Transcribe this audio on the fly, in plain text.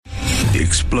The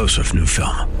explosive new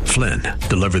film, Flynn,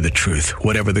 deliver the truth,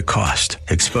 whatever the cost,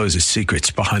 exposes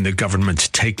secrets behind the government's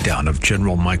takedown of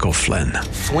General Michael Flynn.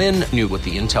 Flynn knew what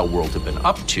the intel world had been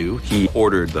up to. He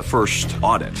ordered the first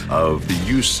audit of the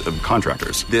use of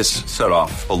contractors. This set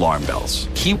off alarm bells.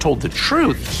 He told the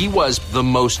truth. He was the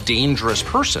most dangerous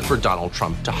person for Donald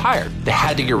Trump to hire. They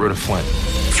had to get rid of Flynn.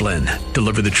 Flynn,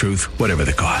 deliver the truth, whatever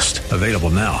the cost. Available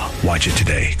now. Watch it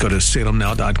today. Go to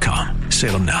salemnow.com.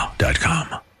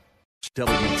 salemnow.com. WTBN,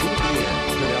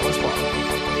 Dallas Water.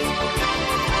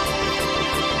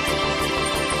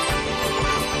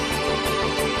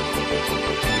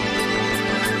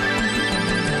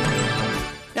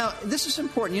 Now, this is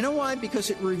important. You know why? Because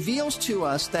it reveals to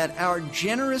us that our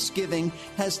generous giving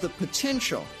has the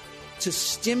potential to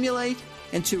stimulate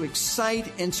and to excite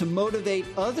and to motivate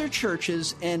other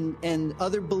churches and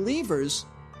other believers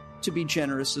to be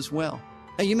generous as well.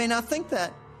 Now, you may not think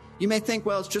that. You may think,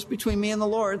 well, it's just between me and the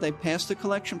Lord. They passed the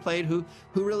collection plate. Who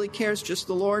really cares? Just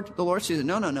the Lord. The Lord sees it.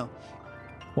 No.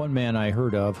 One man I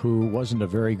heard of who wasn't a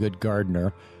very good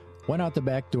gardener went out the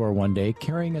back door one day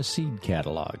carrying a seed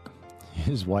catalog.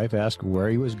 His wife asked where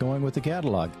he was going with the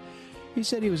catalog. He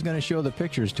said he was going to show the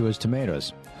pictures to his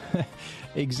tomatoes.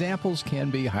 Examples can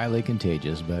be highly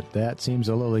contagious, but that seems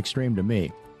a little extreme to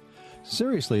me.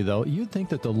 Seriously, though, you'd think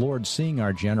that the Lord, seeing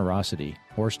our generosity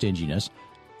or stinginess,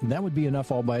 that would be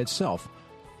enough all by itself.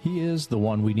 He is the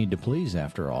one we need to please,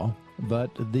 after all.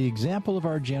 But the example of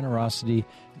our generosity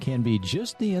can be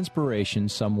just the inspiration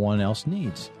someone else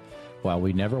needs. While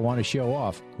we never want to show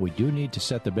off, we do need to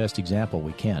set the best example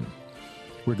we can.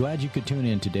 We're glad you could tune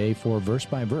in today for Verse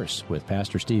by Verse with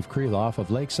Pastor Steve Kreloff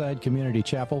of Lakeside Community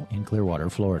Chapel in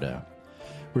Clearwater, Florida.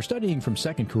 We're studying from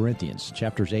 2 Corinthians,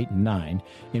 chapters 8 and 9,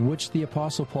 in which the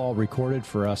Apostle Paul recorded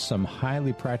for us some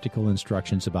highly practical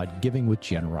instructions about giving with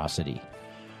generosity.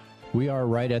 We are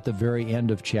right at the very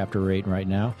end of chapter 8 right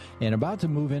now, and about to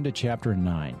move into chapter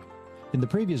 9. In the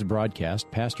previous broadcast,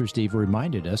 Pastor Steve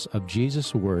reminded us of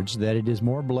Jesus' words that it is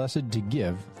more blessed to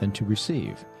give than to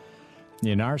receive.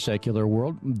 In our secular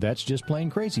world, that's just plain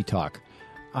crazy talk.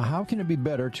 How can it be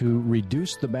better to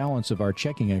reduce the balance of our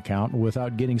checking account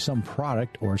without getting some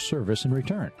product or service in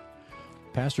return?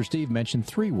 Pastor Steve mentioned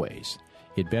 3 ways.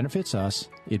 It benefits us,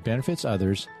 it benefits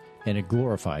others, and it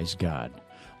glorifies God.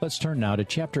 Let's turn now to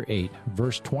chapter 8,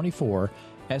 verse 24,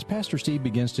 as Pastor Steve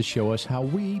begins to show us how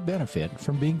we benefit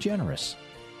from being generous.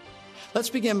 Let's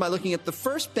begin by looking at the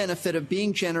first benefit of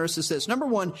being generous is this. Number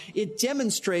 1, it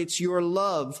demonstrates your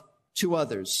love to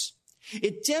others.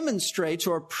 It demonstrates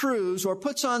or proves or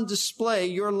puts on display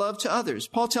your love to others.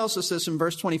 Paul tells us this in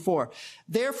verse 24.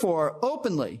 Therefore,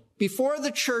 openly, before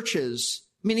the churches,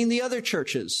 meaning the other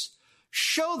churches,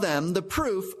 show them the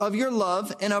proof of your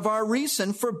love and of our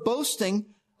reason for boasting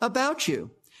about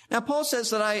you. Now, Paul says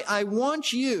that I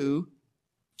want you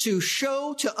to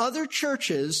show to other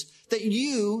churches that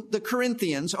you, the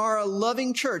Corinthians, are a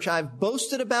loving church. I've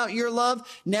boasted about your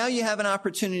love. Now you have an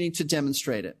opportunity to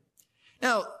demonstrate it.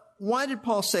 Now, why did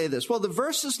Paul say this? Well, the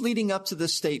verses leading up to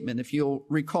this statement, if you'll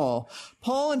recall,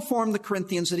 Paul informed the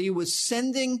Corinthians that he was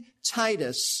sending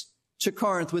Titus to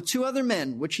Corinth with 2 other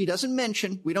men, which he doesn't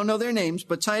mention. We don't know their names,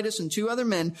 but Titus and 2 other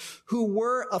men who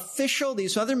were official.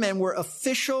 These other men were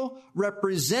official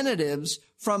representatives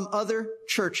from other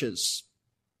churches.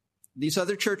 These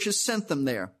other churches sent them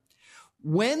there.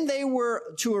 When they were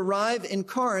to arrive in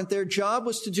Corinth, their job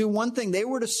was to do one thing. They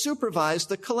were to supervise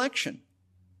the collection.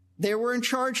 They were in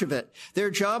charge of it.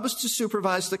 Their job was to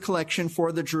supervise the collection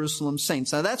for the Jerusalem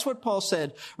saints. Now, that's what Paul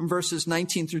said in verses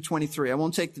 19 through 23. I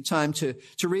won't take the time to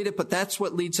read it, but that's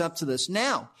what leads up to this.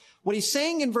 Now, what he's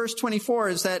saying in verse 24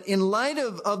 is that in light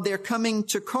of their coming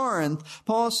to Corinth,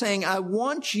 Paul is saying, I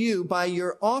want you, by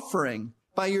your offering,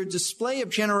 by your display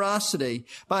of generosity,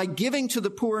 by giving to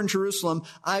the poor in Jerusalem,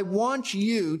 I want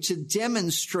you to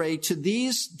demonstrate to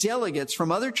these delegates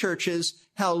from other churches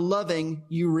how loving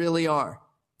you really are.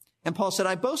 And Paul said,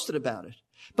 I boasted about it.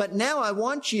 But now I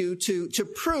want you to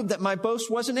prove that my boast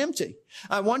wasn't empty.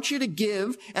 I want you to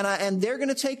give, and they're going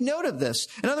to take note of this.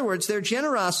 In other words, their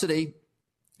generosity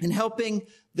in helping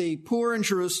the poor in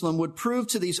Jerusalem would prove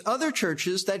to these other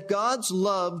churches that God's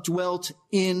love dwelt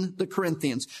in the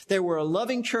Corinthians. They were a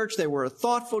loving church. They were a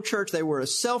thoughtful church. They were a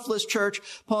selfless church.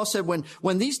 Paul said,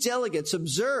 when these delegates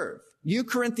observe you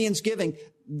Corinthians giving,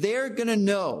 they're going to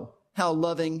know how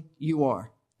loving you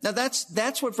are. Now,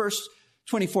 that's what verse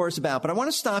 24 is about. But I want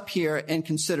to stop here and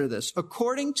consider this.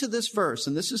 According to this verse,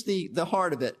 and this is the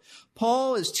heart of it,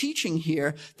 Paul is teaching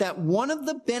here that one of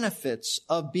the benefits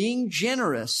of being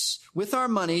generous with our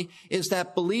money is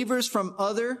that believers from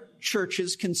other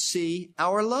churches can see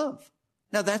our love.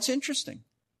 Now, that's interesting.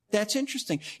 That's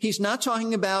interesting. He's not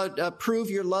talking about prove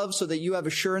your love so that you have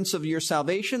assurance of your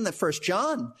salvation. That 1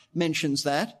 John mentions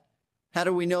that. How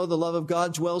do we know the love of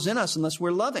God dwells in us unless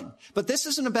we're loving? But this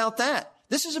isn't about that.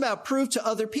 This is about prove to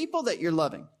other people that you're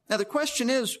loving. Now the question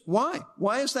is, why?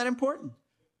 Why is that important?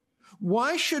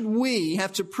 Why should we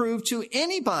have to prove to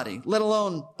anybody, let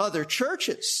alone other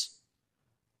churches,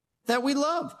 that we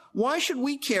love? Why should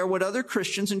we care what other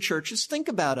Christians and churches think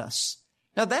about us?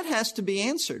 Now that has to be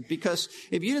answered, because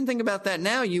if you didn't think about that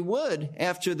now, you would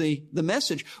after the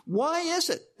message. Why is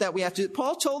it that we have to?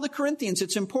 Paul told the Corinthians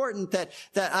it's important that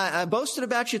I boasted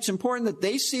about you. It's important that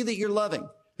they see that you're loving.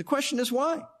 The question is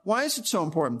why? Why is it so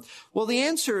important? Well, the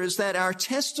answer is that our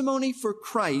testimony for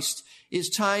Christ is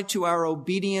tied to our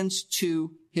obedience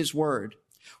to his word.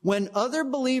 When other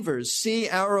believers see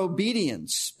our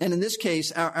obedience, and in this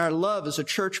case, our love as a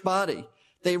church body,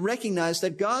 they recognize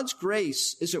that God's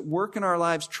grace is at work in our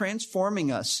lives,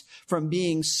 transforming us from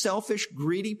being selfish,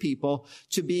 greedy people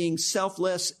to being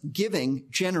selfless, giving,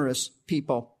 generous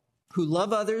people who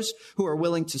love others, who are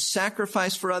willing to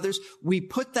sacrifice for others. We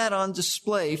put that on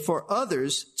display for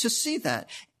others to see that.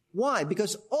 Why?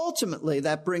 Because ultimately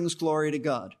that brings glory to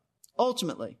God.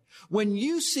 Ultimately, when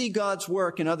you see God's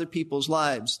work in other people's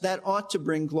lives, that ought to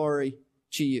bring glory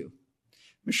to you.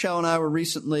 Michelle and I were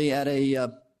recently at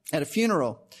a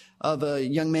funeral of a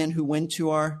young man who went to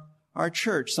our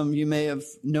church. Some of you may have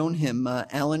known him,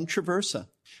 Alan Traversa.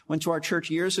 Went to our church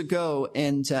years ago,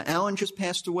 and Alan just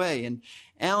passed away. And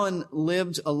Alan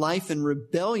lived a life in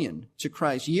rebellion to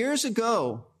Christ. Years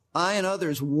ago, I and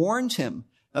others warned him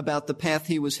about the path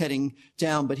he was heading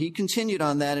down, but he continued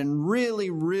on that and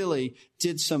really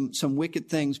did some wicked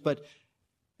things. But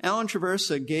Alan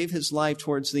Traversa gave his life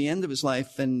towards the end of his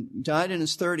life and died in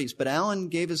his 30s. But Alan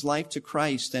gave his life to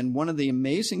Christ, and one of the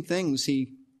amazing things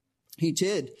he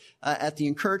did at the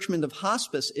encouragement of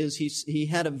hospice is he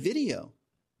had a video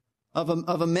of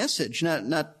a message,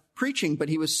 not preaching, but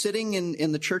he was sitting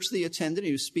in the church that he attended.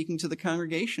 He was speaking to the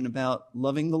congregation about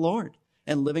loving the Lord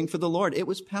and living for the Lord. It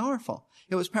was powerful.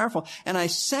 It was powerful. And I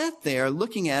sat there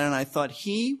looking at it, and I thought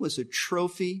he was a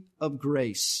trophy of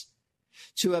grace.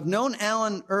 To have known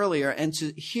Alan earlier and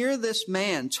to hear this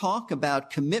man talk about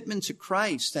commitment to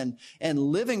Christ and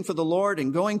living for the Lord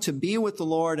and going to be with the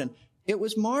Lord, and it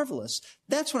was marvelous.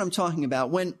 That's what I'm talking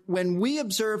about. When we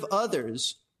observe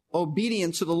others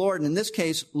obedient to the Lord, and in this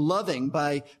case, loving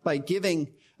by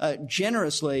giving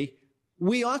generously,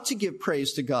 we ought to give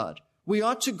praise to God. We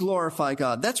ought to glorify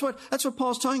God. That's what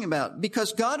Paul's talking about,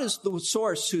 because God is the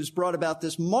source who's brought about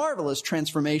this marvelous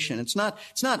transformation. It's not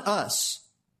us.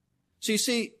 So you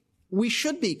see, we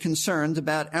should be concerned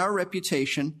about our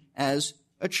reputation as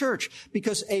a church,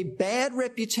 because a bad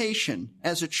reputation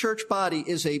as a church body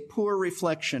is a poor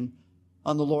reflection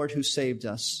on the Lord who saved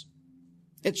us.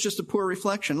 It's just a poor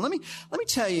reflection. Let me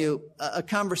tell you a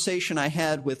conversation I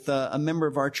had with a member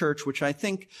of our church, which I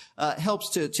think helps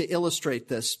to illustrate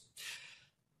this.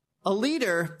 A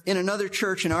leader in another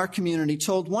church in our community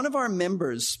told one of our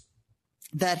members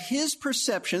that his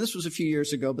perception, this was a few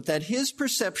years ago, but that his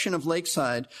perception of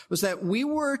Lakeside was that we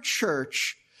were a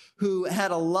church who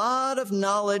had a lot of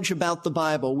knowledge about the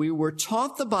Bible. We were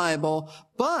taught the Bible,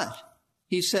 but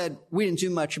he said we didn't do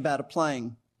much about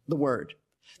applying the Word.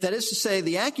 That is to say,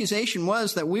 the accusation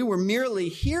was that we were merely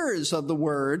hearers of the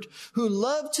Word who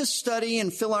loved to study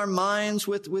and fill our minds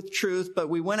with truth, but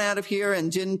we went out of here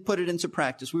and didn't put it into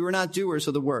practice. We were not doers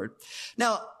of the Word.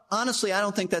 Now, honestly, I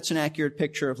don't think that's an accurate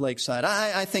picture of Lakeside.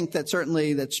 I think that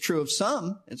certainly that's true of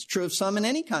some. It's true of some in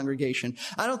any congregation.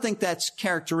 I don't think that's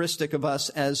characteristic of us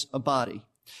as a body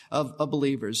of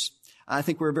believers. I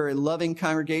think we're a very loving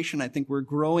congregation. I think we're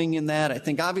growing in that. I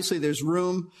think obviously there's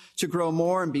room to grow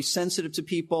more and be sensitive to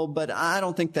people, but I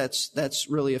don't think that's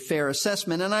really a fair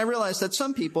assessment. And I realize that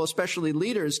some people, especially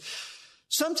leaders,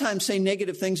 sometimes say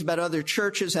negative things about other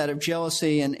churches out of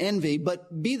jealousy and envy,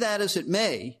 but be that as it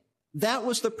may, that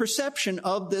was the perception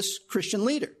of this Christian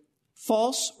leader.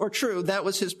 False or true, that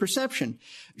was his perception.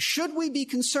 Should we be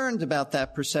concerned about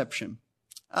that perception?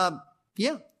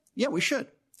 Yeah, we should.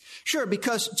 Sure,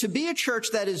 because to be a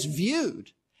church that is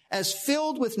viewed as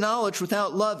filled with knowledge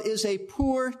without love is a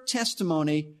poor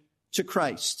testimony to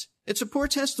Christ. It's a poor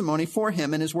testimony for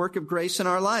him and his work of grace in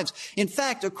our lives. In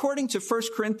fact, according to 1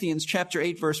 Corinthians chapter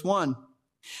 8, verse 1,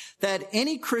 that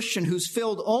any Christian who's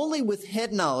filled only with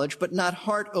head knowledge but not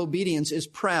heart obedience is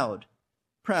proud.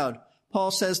 Proud.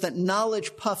 Paul says that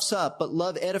knowledge puffs up, but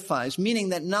love edifies, meaning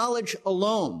that knowledge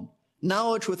alone,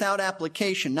 knowledge without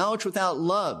application, knowledge without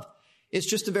love, is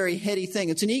just a very heady thing.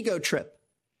 It's an ego trip.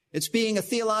 It's being a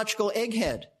theological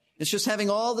egghead. It's just having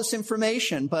all this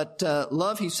information, but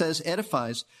love, he says,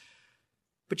 edifies.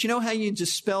 But you know how you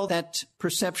dispel that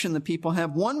perception that people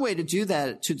have? One way to do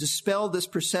that, to dispel this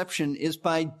perception, is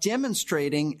by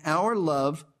demonstrating our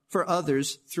love for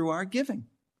others through our giving.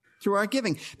 Through our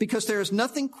giving. Because there is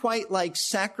nothing quite like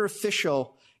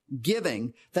sacrificial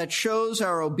giving that shows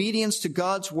our obedience to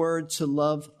God's word to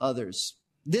love others.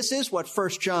 This is what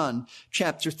 1 John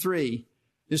chapter 3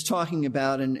 is talking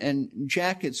about, and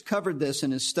Jack has covered this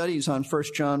in his studies on 1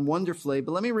 John wonderfully.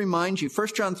 But let me remind you, 1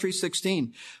 John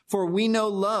 3:16, for we know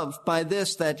love by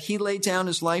this, that he laid down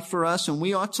his life for us, and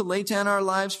we ought to lay down our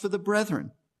lives for the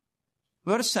brethren.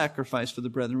 We ought to sacrifice for the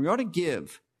brethren. We ought to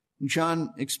give.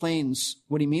 John explains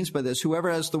what he means by this.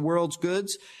 Whoever has the world's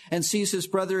goods and sees his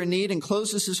brother in need and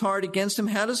closes his heart against him,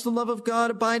 how does the love of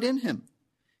God abide in him?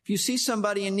 If you see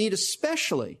somebody in need,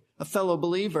 especially a fellow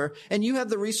believer, and you have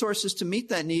the resources to meet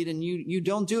that need, and you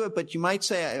don't do it, but you might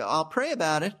say, I'll pray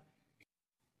about it.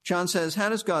 John says, how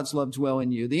does God's love dwell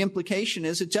in you? The implication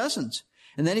is it doesn't.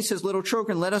 And then he says, little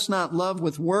children, let us not love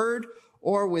with word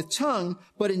or with tongue,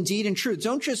 but in deed and truth.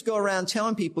 Don't just go around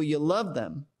telling people you love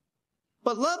them,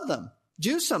 but love them.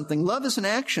 Do something. Love is an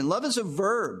action. Love is a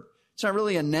verb. It's not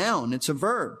really a noun. It's a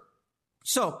verb.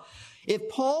 So, if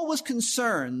Paul was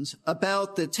concerned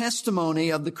about the testimony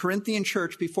of the Corinthian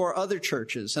church before other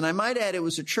churches, and I might add it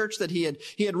was a church that he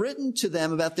had written to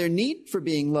them about their need for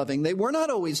being loving. They were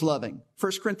not always loving.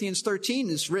 1 Corinthians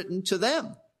 13 is written to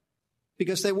them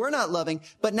because they were not loving.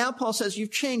 But now Paul says,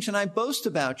 you've changed, and I boast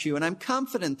about you, and I'm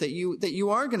confident that you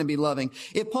are going to be loving.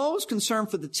 If Paul was concerned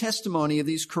for the testimony of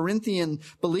these Corinthian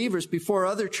believers before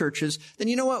other churches, then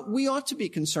you know what? We ought to be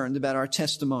concerned about our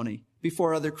testimony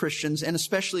before other Christians, and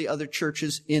especially other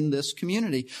churches in this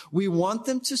community. We want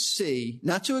them to see,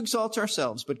 not to exalt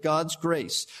ourselves, but God's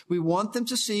grace. We want them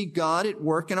to see God at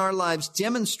work in our lives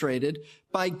demonstrated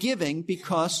by giving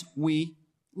because we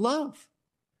love.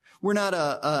 We're not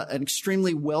an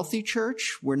extremely wealthy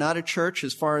church. We're not a church,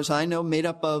 as far as I know, made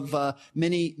up of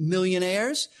many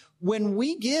millionaires. When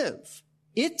we give,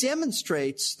 it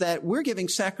demonstrates that we're giving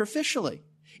sacrificially.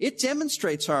 It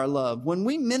demonstrates our love. When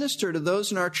we minister to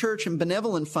those in our church and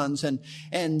benevolent funds and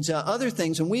other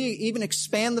things, and we even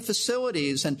expand the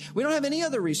facilities, and we don't have any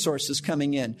other resources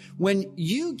coming in. When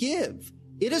you give,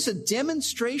 it is a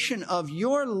demonstration of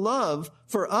your love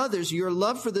for others, your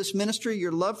love for this ministry,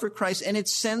 your love for Christ, and it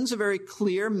sends a very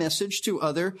clear message to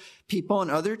other people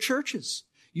and other churches.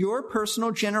 Your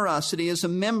personal generosity as a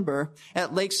member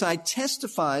at Lakeside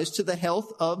testifies to the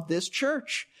health of this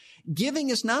church. Giving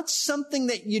is not something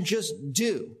that you just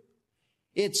do.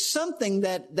 It's something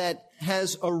that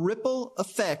has a ripple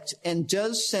effect and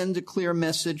does send a clear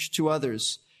message to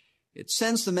others. It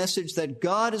sends the message that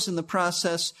God is in the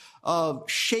process of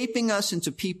shaping us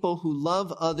into people who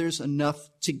love others enough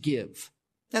to give.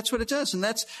 That's what it does. And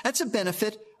that's a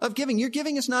benefit of giving. Your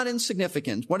giving is not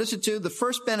insignificant. What does it do? The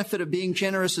first benefit of being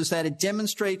generous is that it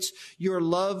demonstrates your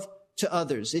love to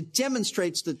others. It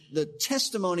demonstrates the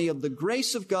testimony of the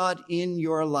grace of God in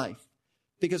your life.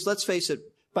 Because let's face it,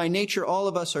 by nature, all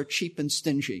of us are cheap and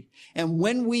stingy. And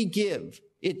when we give,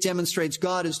 it demonstrates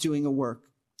God is doing a work,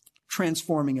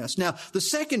 transforming us. Now, the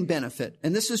second benefit,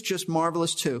 and this is just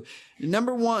marvelous too.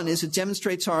 Number one is it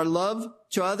demonstrates our love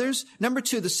to others. Number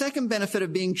two, the second benefit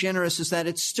of being generous is that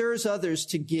it stirs others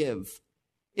to give.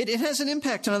 It has an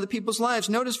impact on other people's lives.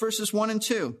 Notice verses 1 and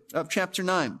 2 of chapter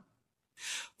 9.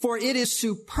 For it is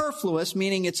superfluous,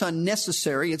 meaning it's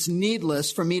unnecessary, it's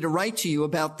needless for me to write to you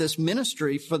about this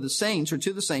ministry for the saints or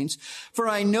to the saints. For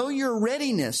I know your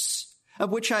readiness, of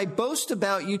which I boast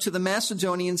about you to the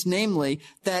Macedonians, namely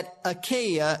that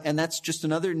Achaia, and that's just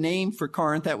another name for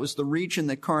Corinth, that was the region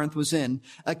that Corinth was in.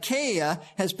 Achaia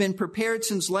has been prepared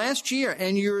since last year,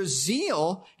 and your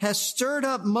zeal has stirred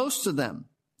up most of them.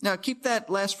 Now, keep that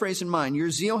last phrase in mind. Your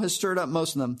zeal has stirred up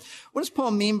most of them. What does Paul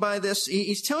mean by this?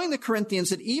 He's telling the Corinthians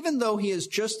that even though he has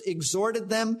just exhorted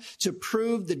them to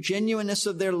prove the genuineness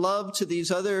of their love to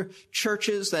these other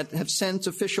churches that have sent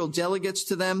official delegates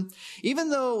to them,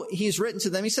 even though he's written to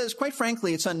them, he says, quite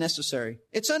frankly, it's unnecessary.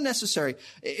 It's unnecessary.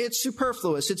 It's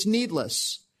superfluous. It's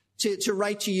needless to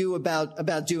write to you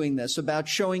about doing this, about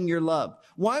showing your love.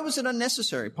 Why was it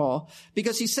unnecessary, Paul?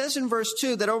 Because he says in verse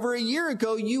 2 that over a year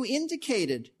ago you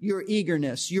indicated your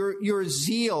eagerness, your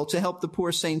zeal to help the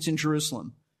poor saints in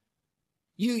Jerusalem.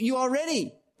 You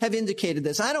already have indicated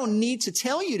this. I don't need to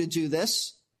tell you to do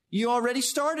this. You already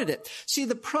started it. See,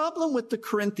 the problem with the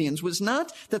Corinthians was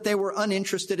not that they were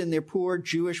uninterested in their poor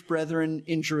Jewish brethren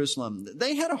in Jerusalem.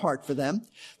 They had a heart for them.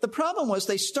 The problem was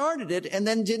they started it and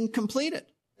then didn't complete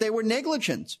it. They were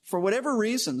negligent for whatever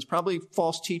reasons, probably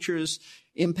false teachers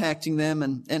impacting them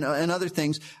and other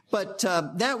things. But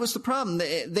that was the problem.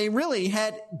 They really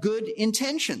had good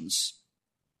intentions.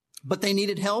 But they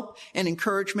needed help and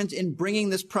encouragement in bringing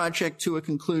this project to a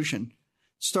conclusion.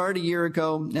 Started a year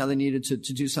ago. Now they needed to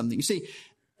do something. You see,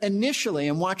 initially,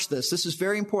 and watch this, this is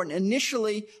very important.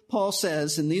 Initially, Paul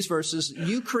says in these verses,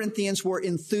 you Corinthians were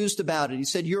enthused about it. He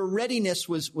said your readiness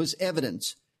was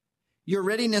evident. Your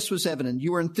readiness was evident.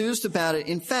 You were enthused about it.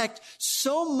 In fact,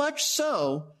 so much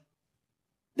so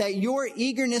that your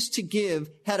eagerness to give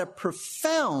had a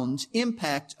profound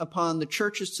impact upon the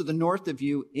churches to the north of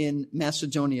you in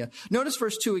Macedonia. Notice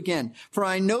verse 2 again. For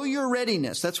I know your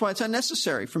readiness. That's why it's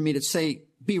unnecessary for me to say,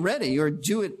 be ready or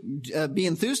do it, be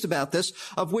enthused about this,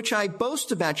 of which I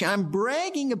boast about you. I'm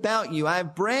bragging about you.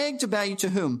 I've bragged about you to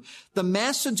whom? The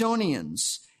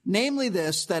Macedonians. Namely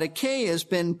this, that Achaia has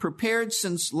been prepared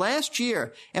since last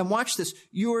year. And watch this.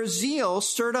 Your zeal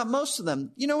stirred up most of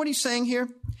them. You know what he's saying here?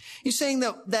 He's saying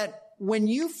that when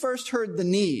you first heard the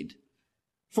need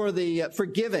for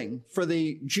giving for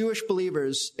the Jewish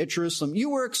believers at Jerusalem, you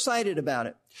were excited about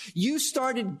it. You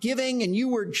started giving and you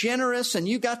were generous and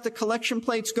you got the collection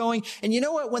plates going. And you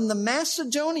know what? When the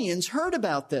Macedonians heard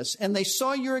about this and they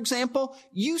saw your example,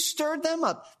 you stirred them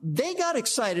up. They got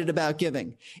excited about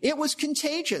giving. It was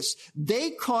contagious.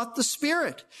 They caught the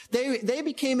spirit. They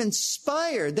became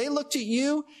inspired. They looked at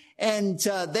you and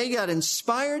they got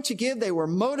inspired to give. They were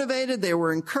motivated. They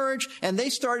were encouraged, and they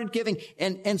started giving.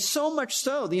 And so much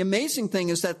so, the amazing thing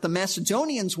is that the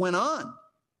Macedonians went on,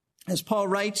 as Paul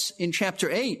writes in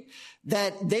chapter 8,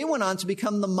 that they went on to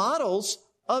become the models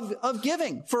of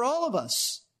giving for all of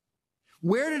us.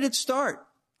 Where did it start?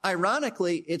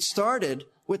 Ironically, it started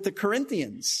with the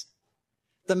Corinthians.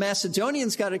 The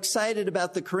Macedonians got excited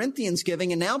about the Corinthians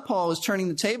giving, and now Paul is turning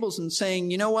the tables and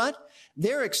saying, you know what?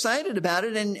 They're excited about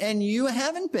it, and you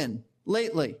haven't been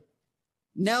lately.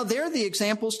 Now they're the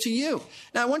examples to you.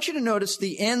 Now I want you to notice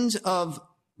the end of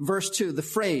verse 2, the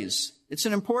phrase. It's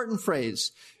an important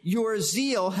phrase. Your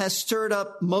zeal has stirred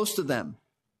up most of them.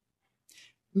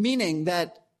 Meaning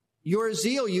that your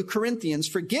zeal, you Corinthians,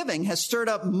 for giving has stirred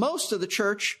up most of the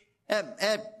church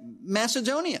at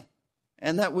Macedonia.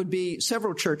 And that would be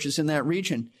several churches in that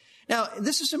region. Now,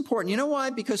 this is important. You know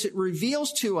why? Because it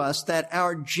reveals to us that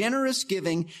our generous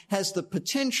giving has the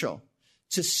potential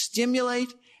to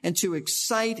stimulate and to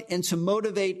excite and to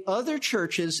motivate other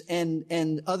churches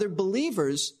and other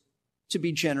believers to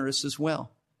be generous as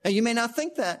well. Now, you may not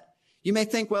think that. You may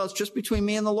think, well, it's just between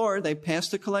me and the Lord. They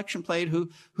passed the collection plate. Who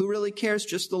really cares?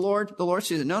 Just the Lord? The Lord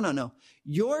sees it. No.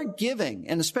 Your giving,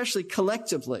 and especially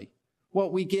collectively,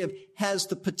 what we give has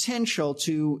the potential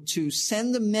to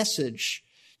send a message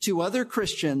to other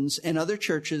Christians and other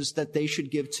churches that they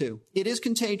should give to. It is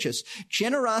contagious.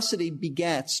 Generosity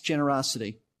begets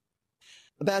generosity.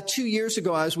 About 2 years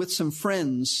ago, I was with some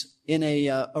friends in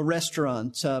a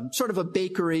restaurant, sort of a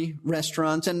bakery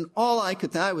restaurant, and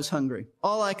I was hungry.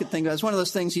 All I could think of, it was one of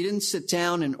those things you didn't sit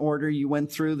down and order. You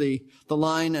went through the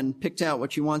line and picked out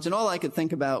what you wanted, and all I could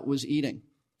think about was eating.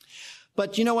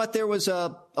 But you know what? There was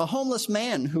a homeless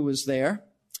man who was there.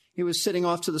 He was sitting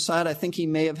off to the side. I think he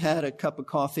may have had a cup of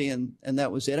coffee, and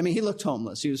that was it. I mean, he looked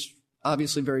homeless. He was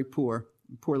obviously very poor,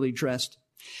 poorly dressed.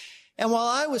 And while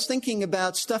I was thinking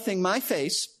about stuffing my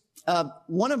face,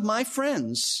 one of my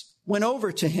friends went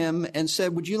over to him and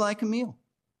said, would you like a meal?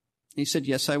 He said,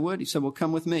 yes, I would. He said, well,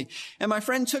 come with me. And my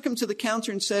friend took him to the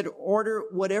counter and said, order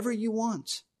whatever you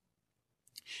want.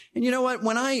 And you know what?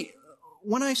 When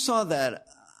I saw that,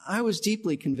 I was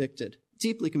deeply convicted,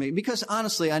 because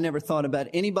honestly, I never thought about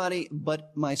anybody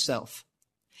but myself.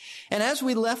 And as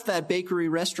we left that bakery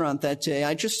restaurant that day,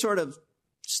 I just sort of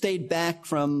stayed back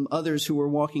from others who were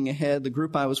walking ahead, the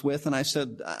group I was with, and I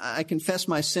said, I confess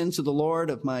my sin to the Lord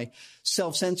of my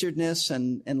self-centeredness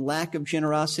and lack of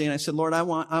generosity. And I said, Lord, I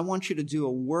want you to do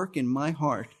a work in my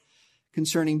heart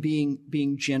concerning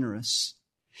being generous.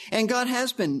 And God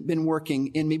has been working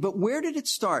in me. But where did it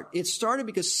start? It started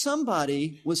because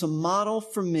somebody was a model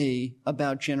for me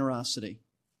about generosity.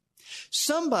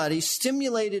 Somebody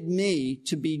stimulated me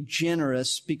to be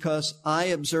generous because I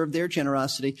observed their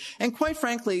generosity. And quite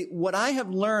frankly, what I have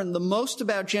learned the most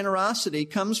about generosity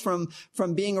comes from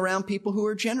being around people who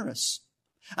are generous.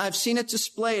 I've seen it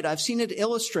displayed. I've seen it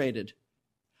illustrated.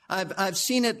 I've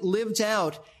seen it lived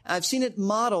out. I've seen it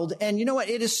modeled. And you know what?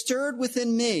 It has stirred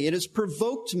within me. It has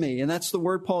provoked me. And that's the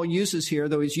word Paul uses here,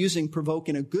 though he's using provoke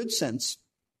in a good sense.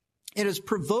 It has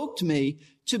provoked me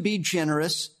to be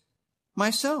generous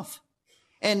myself.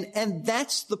 And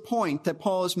that's the point that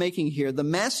Paul is making here. The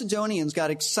Macedonians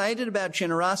got excited about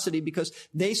generosity because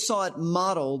they saw it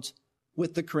modeled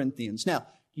with the Corinthians. Now,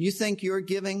 do you think your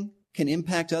giving can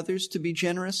impact others to be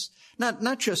generous,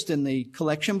 not just in the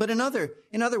collection, but in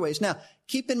other ways. Now,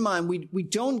 keep in mind, we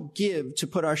don't give to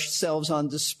put ourselves on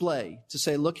display, to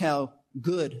say, look how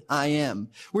good I am.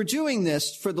 We're doing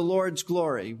this for the Lord's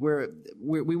glory.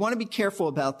 We want to be careful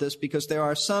about this because there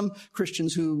are some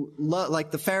Christians who,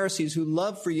 like the Pharisees, who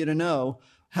love for you to know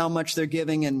how much they're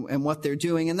giving and what they're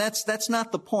doing. And that's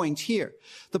not the point here.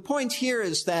 The point here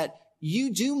is that you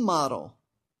do model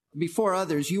before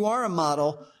others. You are a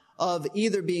model of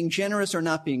either being generous or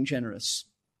not being generous.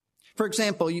 For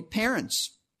example, you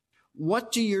parents,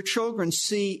 what do your children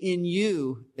see in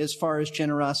you as far as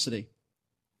generosity?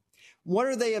 What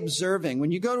are they observing?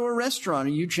 When you go to a restaurant,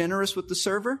 are you generous with the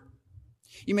server?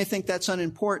 You may think that's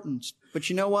unimportant, but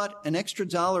you know what? An extra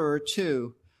 $1 or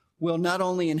 $2 will not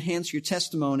only enhance your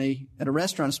testimony at a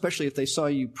restaurant, especially if they saw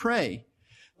you pray,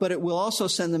 but it will also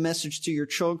send the message to your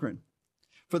children.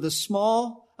 For the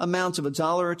small amount of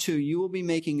 $1 or $2, you will be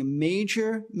making a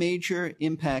major, major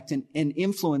impact in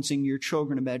influencing your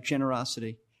children about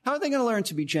generosity. How are they going to learn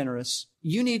to be generous?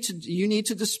 You need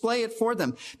to display it for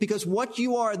them, because what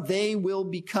you are, they will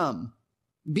become.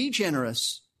 Be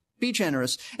generous. Be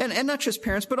generous. And not just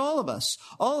parents, but all of us.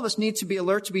 All of us need to be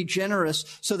alert to be generous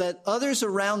so that others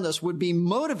around us would be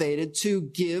motivated to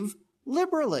give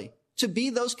liberally, to be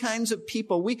those kinds of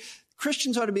people.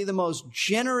 Christians ought to be the most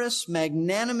generous,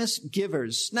 magnanimous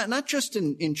givers, not just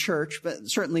in church, but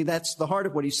certainly that's the heart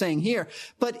of what he's saying here,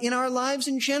 but in our lives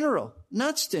in general.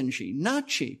 Not stingy, not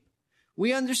cheap.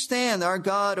 We understand our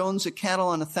God owns a cattle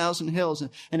on 1,000 hills,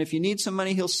 and if you need some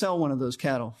money, he'll sell one of those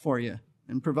cattle for you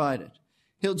and provide it.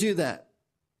 He'll do that.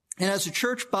 And as a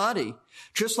church body,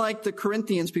 just like the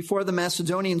Corinthians before the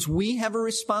Macedonians, we have a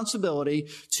responsibility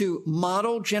to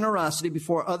model generosity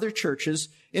before other churches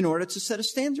in order to set a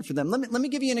standard for them. Let me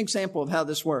give you an example of how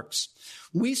this works.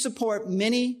 We support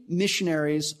many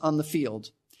missionaries on the field,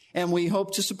 and we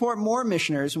hope to support more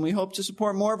missionaries, and we hope to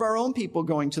support more of our own people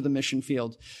going to the mission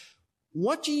field.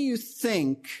 What do you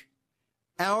think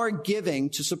our giving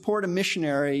to support a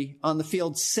missionary on the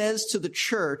field says to the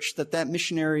church that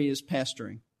missionary is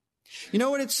pastoring? You know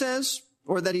what it says,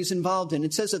 or that he's involved in?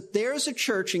 It says that there's a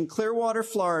church in Clearwater,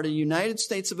 Florida, United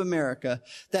States of America,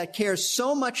 that cares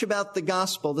so much about the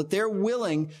gospel that they're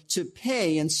willing to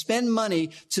pay and spend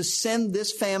money to send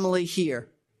this family here.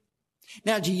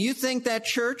 Now, do you think that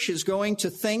church is going to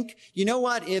think, you know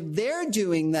what, if they're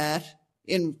doing that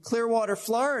in Clearwater,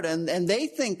 Florida, and they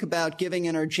think about giving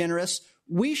and are generous,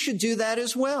 we should do that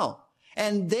as well.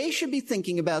 And they should be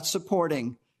thinking about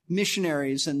supporting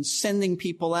missionaries and sending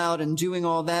people out and doing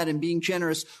all that and being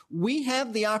generous. We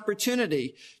have the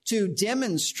opportunity to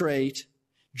demonstrate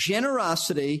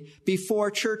generosity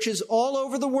before churches all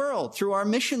over the world through our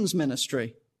missions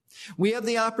ministry. We have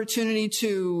the opportunity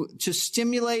to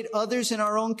stimulate others in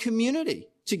our own community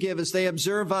to give as they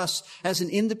observe us as an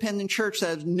independent church that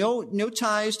has no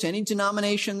ties to any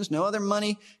denominations, no other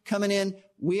money coming in.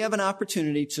 We have an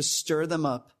opportunity to stir them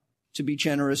up to be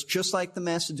generous, just like the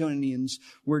Macedonians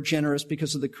were generous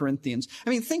because of the Corinthians. I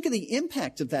mean, think of the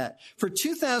impact of that. For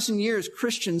 2,000 years,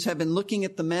 Christians have been looking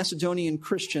at the Macedonian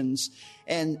Christians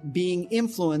and being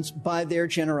influenced by their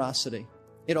generosity.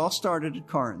 It all started at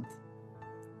Corinth.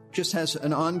 Just has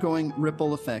an ongoing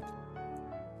ripple effect.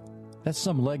 That's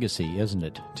some legacy, isn't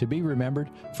it? To be remembered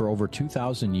for over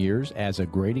 2,000 years as a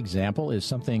great example is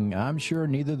something I'm sure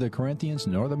neither the Corinthians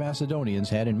nor the Macedonians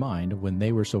had in mind when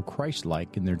they were so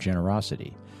Christ-like in their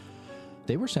generosity.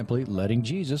 They were simply letting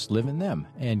Jesus live in them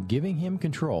and giving him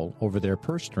control over their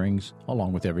purse strings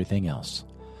along with everything else.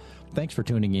 Thanks for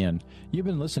tuning in. You've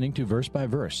been listening to Verse by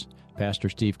Verse. Pastor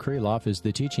Steve Kreloff is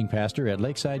the teaching pastor at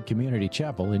Lakeside Community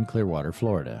Chapel in Clearwater,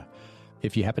 Florida.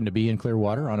 If you happen to be in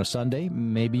Clearwater on a Sunday,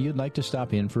 maybe you'd like to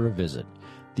stop in for a visit.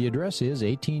 The address is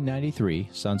 1893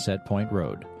 Sunset Point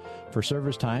Road. For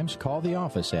service times, call the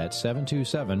office at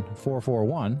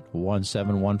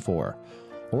 727-441-1714.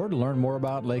 Or to learn more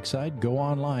about Lakeside, go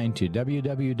online to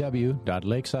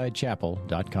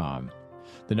www.lakesidechapel.com.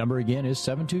 The number again is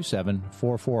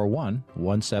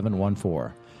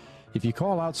 727-441-1714. If you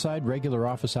call outside regular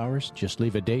office hours, just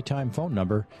leave a daytime phone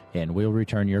number and we'll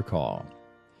return your call.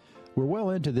 We're well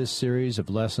into this series of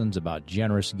lessons about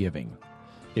generous giving.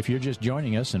 If you're just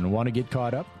joining us and want to get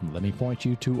caught up, let me point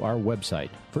you to our website,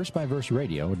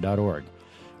 versebyverseradio.org.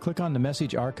 Click on the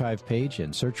Message Archive page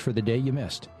and search for the day you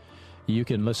missed. You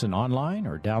can listen online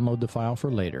or download the file for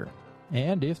later.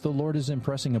 And if the Lord is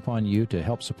impressing upon you to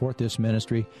help support this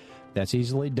ministry, that's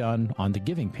easily done on the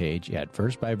giving page at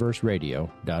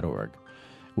versebyverseradio.org.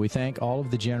 We thank all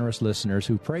of the generous listeners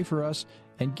who pray for us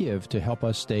and give to help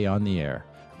us stay on the air.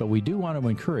 but we do want to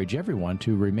encourage everyone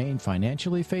to remain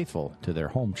financially faithful to their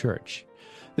home church.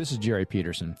 This is Jerry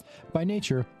Peterson. By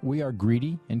nature, we are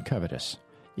greedy and covetous.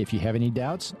 If you have any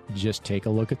doubts, just take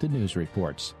a look at the news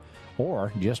reports.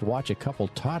 Or just watch a couple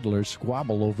toddlers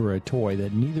squabble over a toy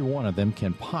that neither one of them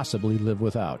can possibly live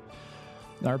without.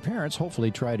 Our parents hopefully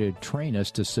try to train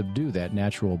us to subdue that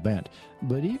natural bent,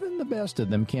 but even the best of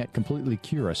them can't completely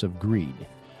cure us of greed.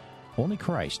 Only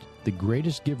Christ, the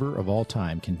greatest giver of all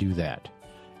time, can do that.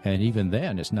 And even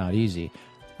then, it's not easy.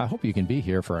 I hope you can be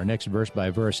here for our next verse by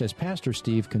verse as Pastor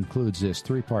Steve concludes this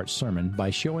 3-part sermon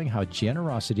by showing how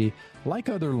generosity, like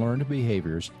other learned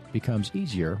behaviors, becomes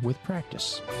easier with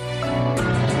practice.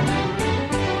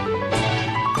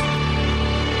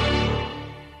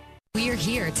 We're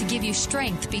here to give you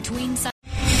strength between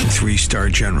 3-star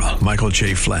General Michael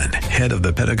J. Flynn, head of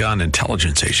the Pentagon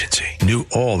Intelligence Agency, knew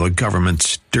all the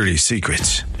government's dirty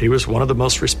secrets. He was one of the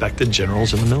most respected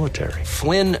generals in the military.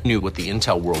 Flynn knew what the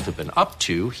intel world had been up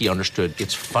to. He understood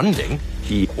its funding.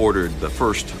 He ordered the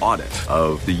first audit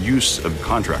of the use of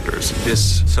contractors.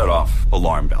 This set off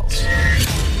alarm bells.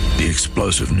 The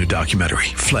explosive new documentary,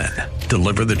 Flynn,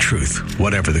 Deliver the Truth,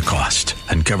 Whatever the Cost,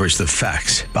 uncovers the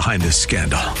facts behind this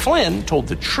scandal. Flynn told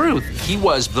the truth. He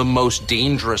was the most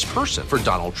dangerous person for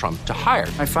Donald Trump to hire.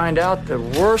 I find out the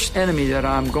worst enemy that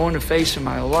I'm going to face in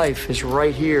my life is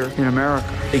right here in America.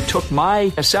 They took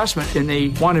my assessment and they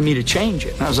wanted me to change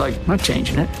it. And I was like, I'm not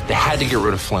changing it. They had to get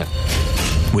rid of Flynn.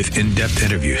 With in-depth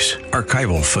interviews,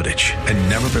 archival footage, and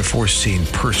never-before-seen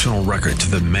personal records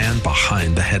of the man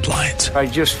behind the headlines. I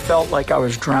just felt like I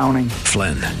was drowning.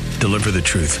 Flynn, Deliver the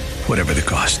Truth, Whatever the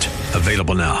Cost.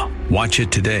 Available now. Watch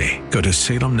it today. Go to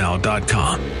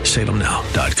salemnow.com.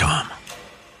 salemnow.com.